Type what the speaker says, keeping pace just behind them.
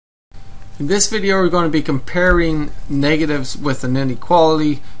In this video we're going to be comparing negatives with an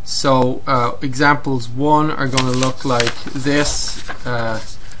inequality. So examples 1 are going to look like this.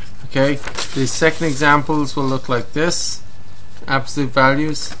 Okay, the second examples will look like this, absolute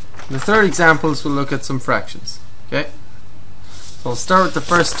values. The third examples will look at some fractions. Okay, so I'll start with the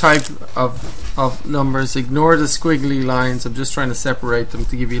first type of numbers. Ignore the squiggly lines, I'm just trying to separate them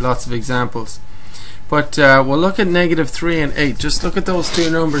to give you lots of examples. But we'll look at -3 and 8. Just look at those two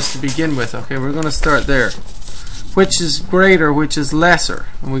numbers to begin with. Okay, we're going to start there. Which is greater, which is lesser?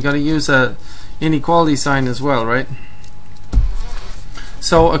 And we've got to use a inequality sign as well, right?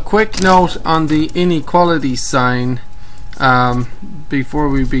 So a quick note on the inequality sign before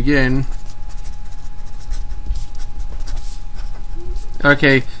we begin.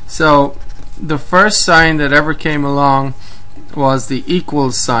 Okay, so the first sign that ever came along was the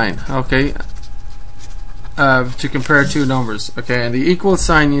equals sign. Okay. To compare two numbers. Okay, and the equal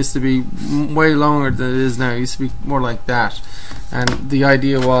sign used to be way longer than it is now. It used to be more like that, and the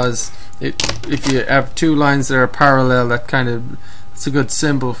idea was if you have two lines that are parallel, that kind of, it's a good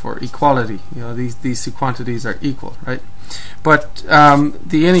symbol for equality. You know, these two quantities are equal, right? But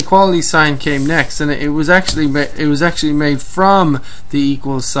the inequality sign came next, and it was actually made from the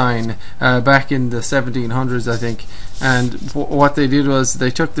equal sign back in the 1700s, I think. And what they did was they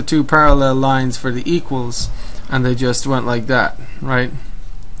took the two parallel lines for the equals and they just went like that, right?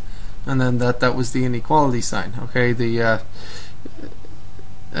 And then that was the inequality sign. Okay, the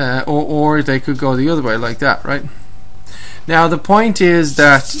or they could go the other way like that, right? Now the point is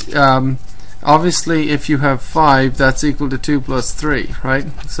that obviously if you have 5, that's equal to 2 plus 3, right?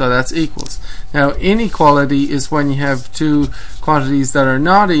 So that's equals. Now inequality is when you have two quantities that are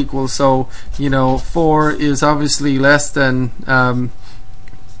not equal. So you know, 4 is obviously less than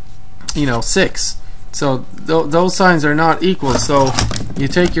 6. So those signs are not equal. So you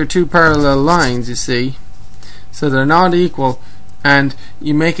take your two parallel lines, you see, so they're not equal, and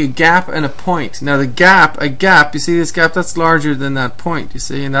you make a gap and a point. Now the gap, you see this gap, that's larger than that point, you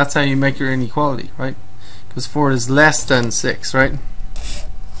see, and that's how you make your inequality, right? Because 4 is less than 6, right?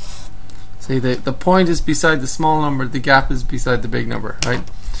 See, the point is beside the small number, the gap is beside the big number, right?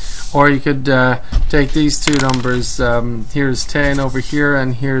 Or you could take these two numbers, here's 10 over here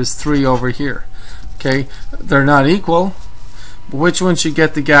and here's 3 over here. Okay, they're not equal, but which one should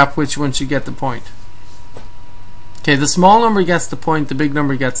get the gap, which one should get the point? Okay, the small number gets the point, the big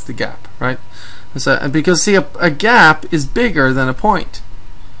number gets the gap, right? So, because see, a gap is bigger than a point.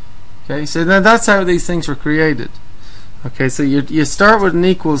 Okay, so that's how these things were created. Okay, so you start with an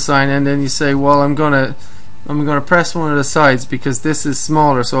equal sign, and then you say, well, I'm gonna press one of the sides because this is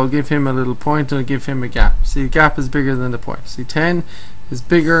smaller, so I'll give him a little point and I'll give him a gap. See, the gap is bigger than the point. See, 10 is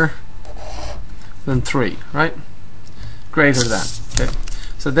bigger than 3, right? Greater than. Okay.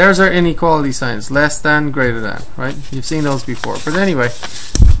 So there's our inequality signs: less than, greater than, right? You've seen those before. But anyway,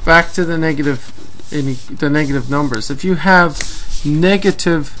 back to the negative numbers. If you have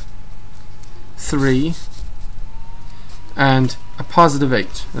 -3 and a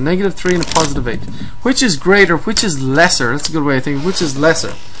 +8, a -3 and a +8, which is greater, which is lesser? That's a good way of thinking. Which is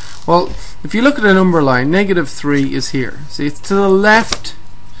lesser? Well, if you look at a number line, -3 is here. See, it's to the left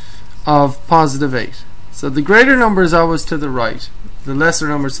of +8. So the greater number is always to the right, the lesser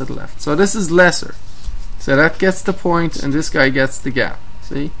number is to the left. So this is lesser. So that gets the point, and this guy gets the gap.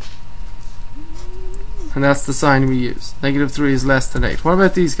 See? And that's the sign we use. -3 is less than 8. What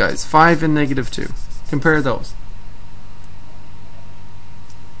about these guys? 5 and -2. Compare those.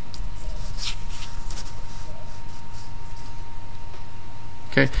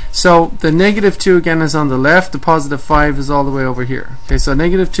 Okay, so the -2 again is on the left, the +5 is all the way over here. Okay, so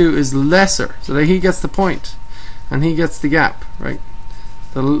 -2 is lesser, so that he gets the point and he gets the gap, right?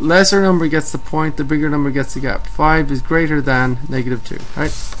 The lesser number gets the point, the bigger number gets the gap. 5 is greater than -2,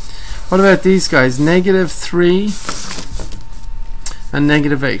 right? What about these guys? -3 and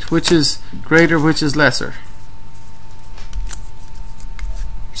 -8. Which is greater, which is lesser?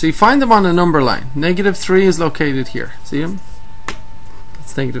 So you find them on a number line. -3 is located here. See him?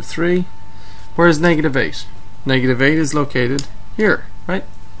 That's -3. Where's -8? -8 is located here, right?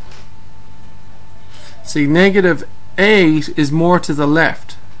 See, -8 is more to the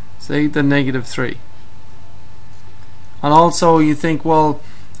left, say, than -3. And also you think, well,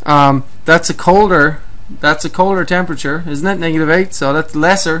 that's a colder temperature, isn't it? -8, so that's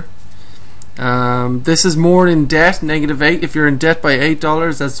lesser. This is more in debt, -8. If you're in debt by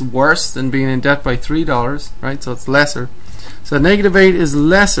 $8, that's worse than being in debt by $3, right? So it's lesser. So -8 is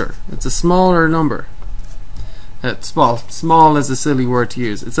lesser. It's a smaller number. Small is a silly word to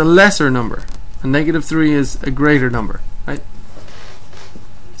use. It's a lesser number. And -3 is a greater number, right?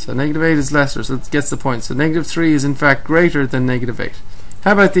 So negative 8 is lesser, so it gets the point. So negative 3 is in fact greater than negative 8.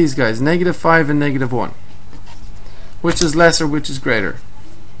 How about these guys? Negative 5 and negative 1. Which is lesser, which is greater?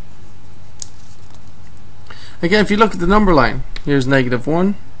 Again, if you look at the number line, here's negative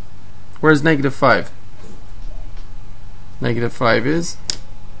 1. Where's negative 5? Negative 5 is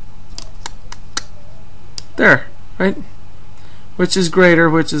there, right? Which is greater,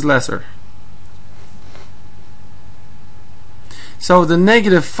 which is lesser? So the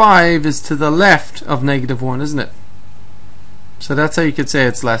negative 5 is to the left of negative 1, isn't it? So that's how you could say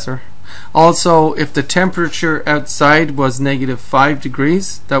it's lesser. Also, if the temperature outside was negative 5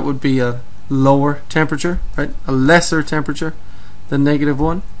 degrees, that would be a lower temperature, right? A lesser temperature than negative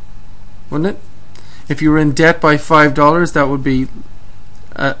 1, wouldn't it? If you were in debt by $5, that would be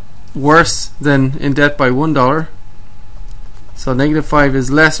worse than in debt by $1. So negative 5 is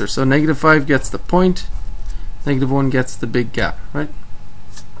lesser. So negative 5 gets the point, negative 1 gets the big gap, right?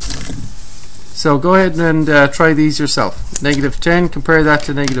 So go ahead and try these yourself. Negative 10, compare that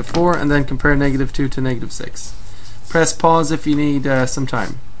to negative 4, and then compare negative 2 to negative 6. Press pause if you need some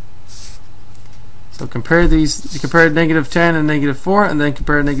time. So compare these, compare negative 10 and negative 4, and then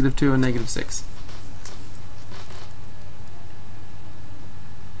compare negative 2 and negative 6.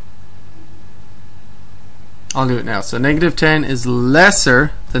 I'll do it now. So negative 10 is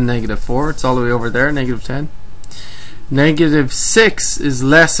lesser than negative 4. It's all the way over there, negative 10. Negative 6 is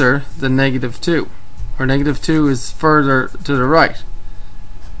lesser than negative 2. Or negative 2 is further to the right.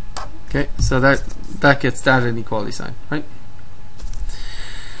 Okay, so that gets that inequality sign, right?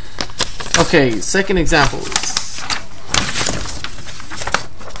 Okay, second example. If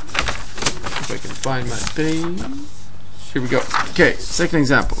I can find my page. Here we go. Okay, second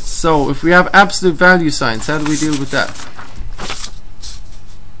example. So if we have absolute value signs, how do we deal with that?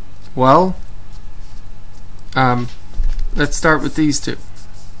 Well, let's start with these two.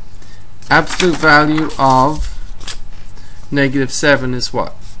 Absolute value of negative 7 is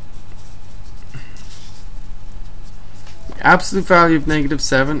what? The absolute value of negative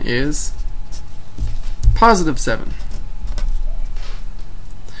 7 is positive 7.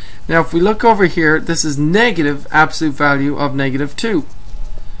 Now if we look over here, this is negative absolute value of negative 2.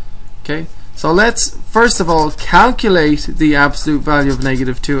 Okay, so let's first of all calculate the absolute value of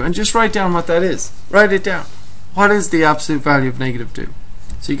negative 2 and just write down what that is. Write it down. What is the absolute value of negative 2?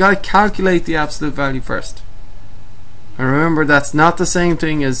 So you got to calculate the absolute value first. And remember, that's not the same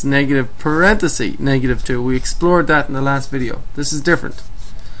thing as negative parenthesis negative 2. We explored that in the last video. This is different.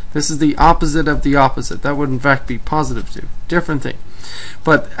 This is the opposite of the opposite. That would in fact be positive 2. Different thing.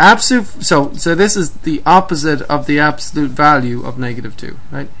 But absolute, so this is the opposite of the absolute value of negative 2,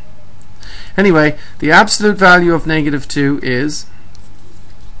 right? Anyway, the absolute value of negative 2 is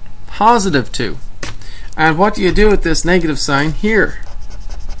positive 2. And what do you do with this negative sign here?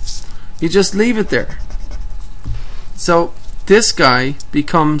 You just leave it there. So this guy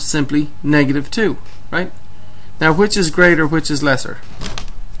becomes simply negative 2, right? Now which is greater, which is lesser?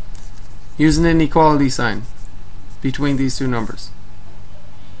 Use an inequality sign between these two numbers.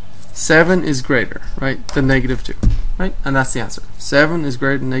 7 is greater, right, than negative 2, right? And that's the answer. 7 is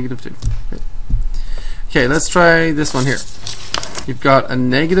greater than negative 2. Okay, let's try this one here. You've got a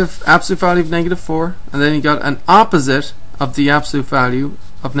negative absolute value of negative 4, and then you got an opposite of the absolute value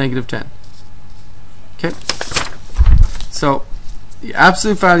of negative 10. Okay, so the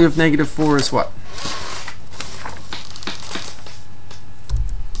absolute value of negative 4 is what?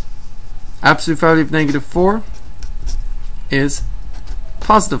 Absolute value of negative 4 is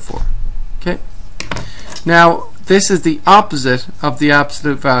positive 4. Okay, now this is the opposite of the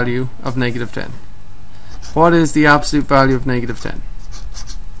absolute value of negative 10. What is the absolute value of negative 10?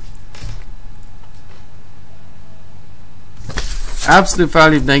 Absolute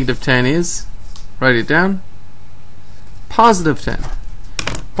value of negative 10 is, write it down, positive 10.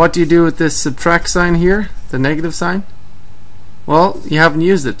 What do you do with this subtract sign here, the negative sign? Well, you haven't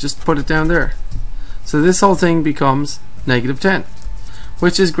used it, just put it down there. So this whole thing becomes negative 10.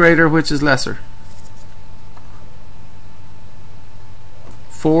 Which is greater, which is lesser?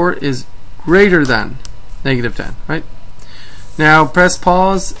 4 is greater than negative 10, right? Now press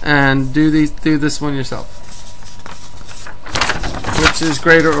pause and do this one yourself. Which is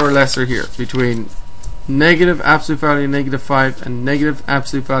greater or lesser here between negative absolute value of negative 5 and negative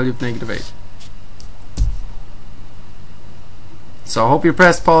absolute value of negative 8? So I hope you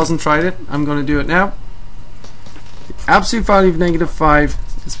pressed pause and tried it. I'm going to do it now. The absolute value of negative 5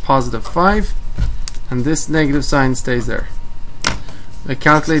 is positive 5, and this negative sign stays there. I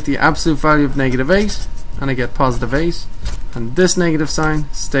calculate the absolute value of negative 8, and I get positive 8, and this negative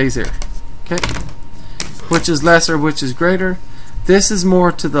sign stays here. Okay, which is lesser, which is greater? this is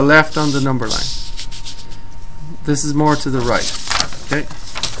more to the left on the number line. This is more to the right. Okay.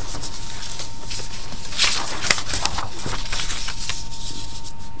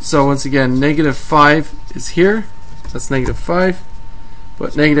 So once again, negative 5 is here. That's negative 5.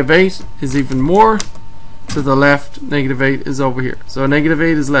 But negative 8 is even more to the left. Negative 8 is over here. So negative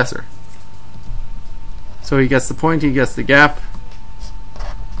 8 is lesser. So he gets the point, he gets the gap.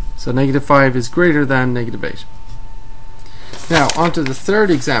 So negative 5 is greater than negative 8. Now, on to the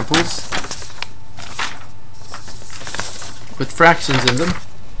third examples with fractions in them.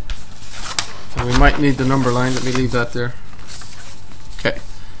 And we might need the number line. Let me leave that there. Okay.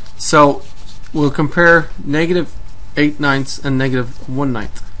 So, we'll compare negative 8/9 and negative 1/9.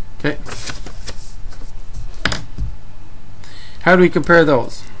 Okay. How do we compare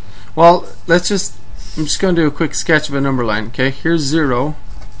those? Well, I'm just going to do a quick sketch of a number line. Okay. Here's 0.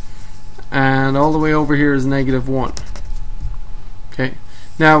 And all the way over here is negative 1. Okay.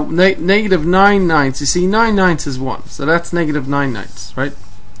 Now, negative 9/9, you see 9/9 is 1. So that's negative 9/9, right?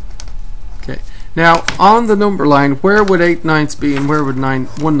 Okay. Now, on the number line, where would 8/9 be and where would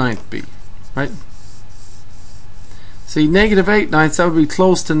 1/9 be? Right? See, negative 8/9, that would be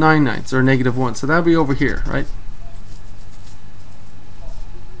close to 9/9, or negative 1. So that would be over here, right?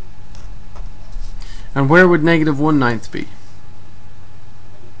 And where would negative 1/9 be?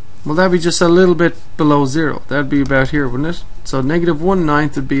 Well, that would be just a little bit below 0. That would be about here, wouldn't it? So negative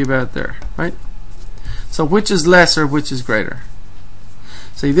 1/9 would be about there, right? So which is lesser, which is greater?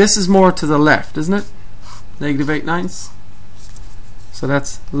 See, this is more to the left, isn't it? Negative 8/9. So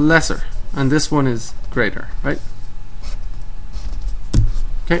that's lesser. And this one is greater, right?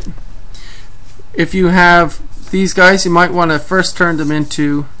 Okay. If you have these guys, you might want to first turn them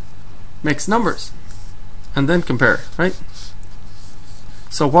into mixed numbers and then compare, right?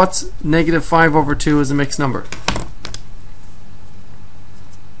 So what's negative 5/2 as a mixed number?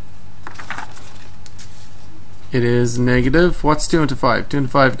 It is negative, what's 2 into 5? 2 into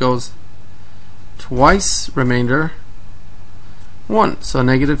 5 goes twice, remainder 1. So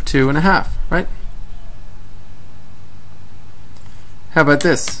negative 2.5, right? How about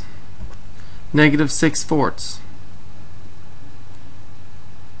this? Negative 6/4.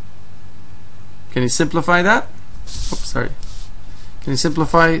 Can you simplify that? Oops, sorry. Can you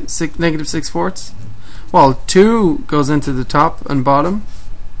simplify negative 6/4? Well, 2 goes into the top and bottom.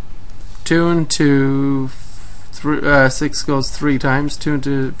 2 into 6 goes 3 times. 2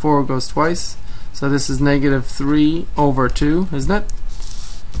 into 4 goes twice. So this is negative 3/2, isn't it?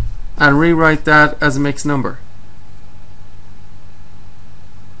 And rewrite that as a mixed number.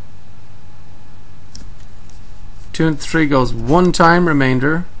 Two into 3 goes 1 time,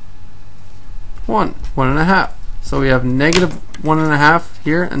 remainder 1, 1.5. So we have negative 1.5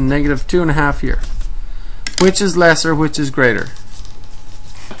 here and negative 2.5 here. Which is lesser, which is greater?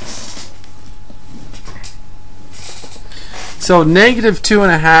 So negative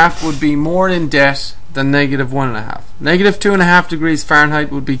 2.5 would be more in debt than negative 1.5. Negative 2.5 degrees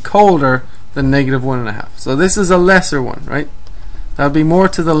Fahrenheit would be colder than negative 1.5. So this is a lesser one, right? That would be more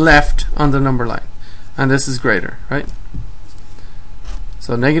to the left on the number line. And this is greater, right?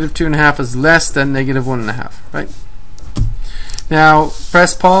 So negative 2.5 is less than negative 1.5, right? Now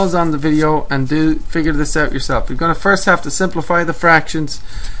press pause on the video and figure this out yourself. You're going to first have to simplify the fractions,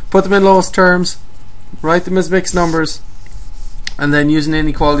 put them in lowest terms, write them as mixed numbers, and then use an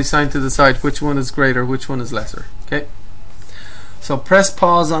inequality sign to decide which one is greater, which one is lesser. Okay? So press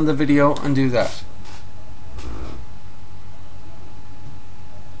pause on the video and do that.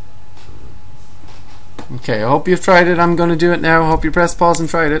 Okay, I hope you've tried it. I'm going to do it now. I hope you press pause and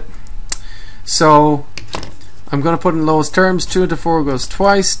tried it. So I'm going to put in lowest terms. 2 into 4 goes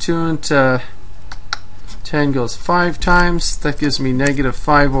twice. 2 into 10 goes 5 times. That gives me negative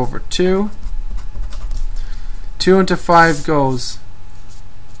 5/2. 2 into 5 goes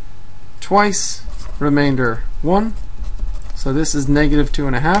twice. Remainder 1. So this is negative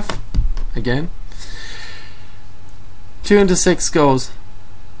 2.5 again. 2 into 6 goes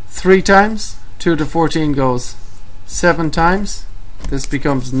 3 times. 2 to 14 goes 7 times. This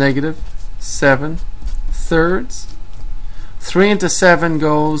becomes negative 7/3. 3 into 7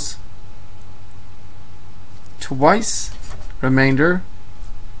 goes twice. Remainder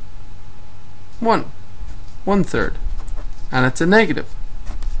 1/3. And it's a negative.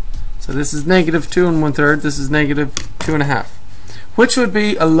 So this is negative 2 1/3. This is negative 2.5. Which would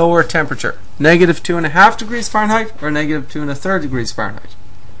be a lower temperature? Negative 2.5 degrees Fahrenheit or negative 2 1/3 degrees Fahrenheit?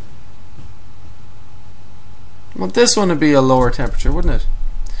 Well, this one would be a lower temperature, wouldn't it?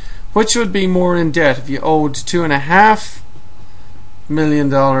 Which would be more in debt if you owed $2.5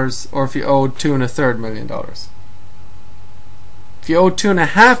 million or if you owed $2 1/3 million? If you owe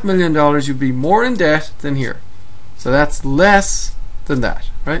 $2.5 million, you'd be more in debt than here. So that's less than that,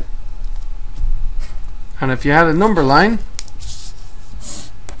 right? And if you had a number line,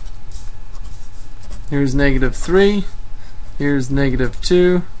 here's -3, here's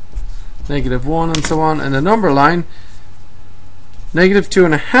 -2, -1, and so on. And the number line,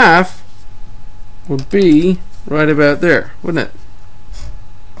 -2.5, would be right about there, wouldn't it?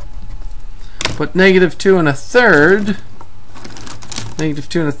 But -2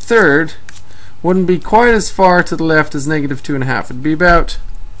 1/3 wouldn't be quite as far to the left as -2.5. It'd be about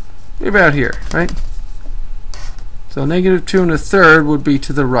here, right? So -2 1/3 would be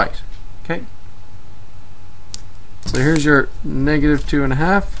to the right. Okay. So here's your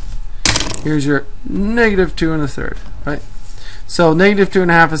 -2.5. Here's your -2 1/3, right? So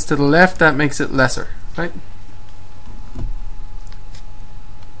 -2.5 is to the left. That makes it lesser, right?